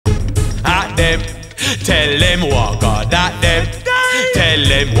them. Tell them walk on that them. Tell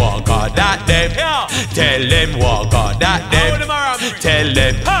them walk on that them. Tell them walk on that them. Tell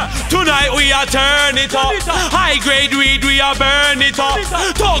them tonight we are turn it up. High grade weed we are burn it up.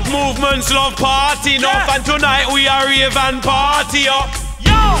 Talk movements love party enough. And tonight we are rave and party up.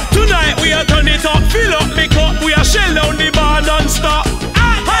 Tonight we are turn it up. Fill up me cup. We are shell down the bar non-stop.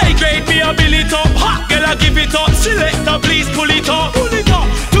 High grade me a bill it up. Hot girl I give it up. Selector please pull it up.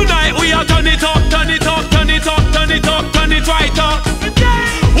 Tonight we are turn it up. Turn it up, turn it up, turn it up, turn it right up.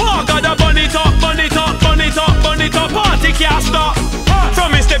 Walk on the bun it up, bun it up, bun it up, bun it up. Party can't stop.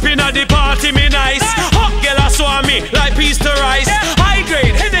 From me stepping at the party me nice. Hot girl I saw me like peas to rice. High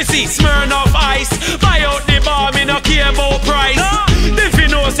grade Hennessy, Smirnoff Ice. Buy out the bar me no care about price. If you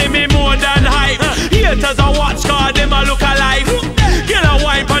know say me more than hype. Haters a watch cause them a look alive. Girl a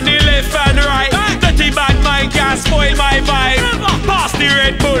wine on the left and right. Dirty bad mind can't spoil my vibe. Pass the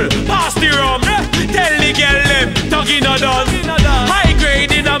Red Bull, pass the rum. Tell the girl them, talking no done. High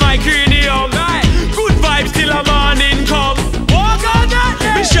grade in my cranium. Good vibes till a morning come.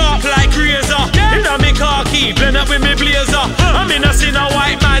 Me sharp like razor. Inna me car key, blend up with me blazer. I'm in a sin a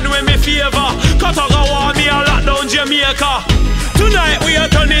white man when me favor. Tuggawar me a lock down Jamaica. Tonight we are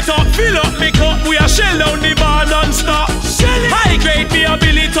turn it up, fill up me cup. We are shell down the bar non-stop. High grade me a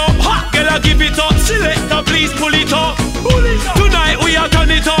bill it up. Hot girl I give it up. Selector please pull it up. Tonight we are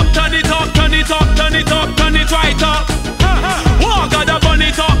turn it up, turn it up, turn it up, turn it up, turn it right up. Walk on the bun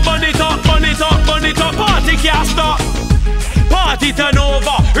it up, bun it up, bun it up, bun it up. Party can't stop. Party turn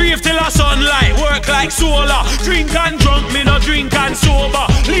over, rave till a sunlight, work like solar. Drink and drunk, me no drink and sober.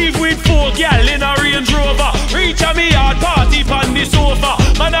 Leave with 4 gal in a Range Rover. Reach a me yard, party on the sofa.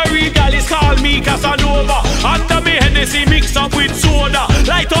 Man a real gal is call me Casanova. Under me Hennessy mix up with soda.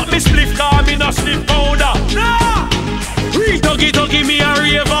 Light up me spliff car, me no sniff powder. Nah! Real tuggy me a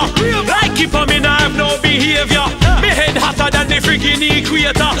raver. Like keeper me no have no behavior. Me head hotter than the friggin'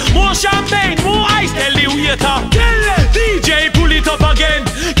 equator. More champagne, more ice, tell the waiter. DJ pull it up again.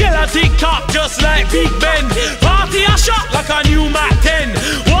 Get a TikTok just like Big Ben. Party a shot like a new Mac 10.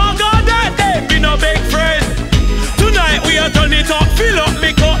 Walk on that day, be no big friend. Tonight we are turn it up, fill up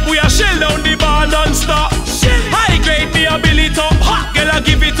me cup. We are shell down the bar non-stop. High grade me a bill it up. Hot girl I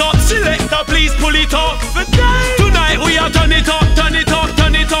give it up. Selector please pull it up. Tonight we are turn it up, turn it up,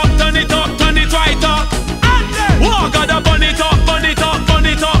 turn it up, turn it up, turn it right up. Walk on the bun it up, bun it up, bun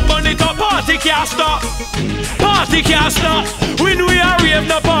it up, bun it up. Party can't stop. Party can't stop. When we are rave,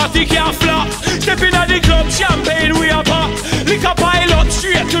 the party can't flop. Stepping at the club, champagne we are pop. Lick a pilot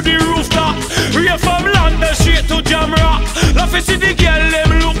straight to the rooftop. Rave from London straight to Jam Rock. Love to see the girl,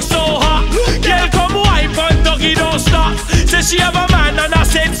 them look so hot. Girl come wipe and doggy don't stop. Say she have a man and I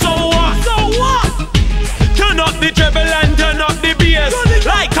said so what? So what? Turn up the treble and turn up the bass.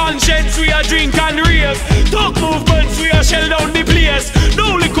 Like conscience we are drink and rave. Talk movements we are shell down the place.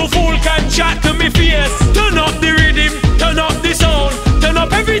 No little fool can chat to me face. Turn up the rhythm, turn up the sound. Turn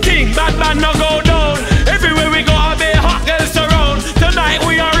up everything, bad man no go down. Everywhere we go a be hot girls around. Tonight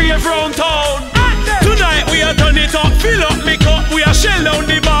we are rave round town. Tonight we are turn it up, fill up me cup. We are shell down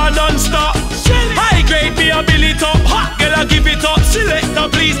the bar non-stop. High grade me a bill it up. Hot girl I give it up. Selector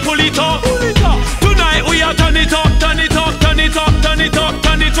please pull it up. Tonight we are turn it up, turn it up, turn it up, turn it up,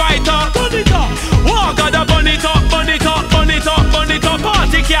 turn it right up. Walk on the bun it up, bun it up, bun it up, bun it up.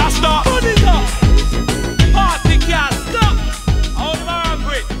 Party can't stop.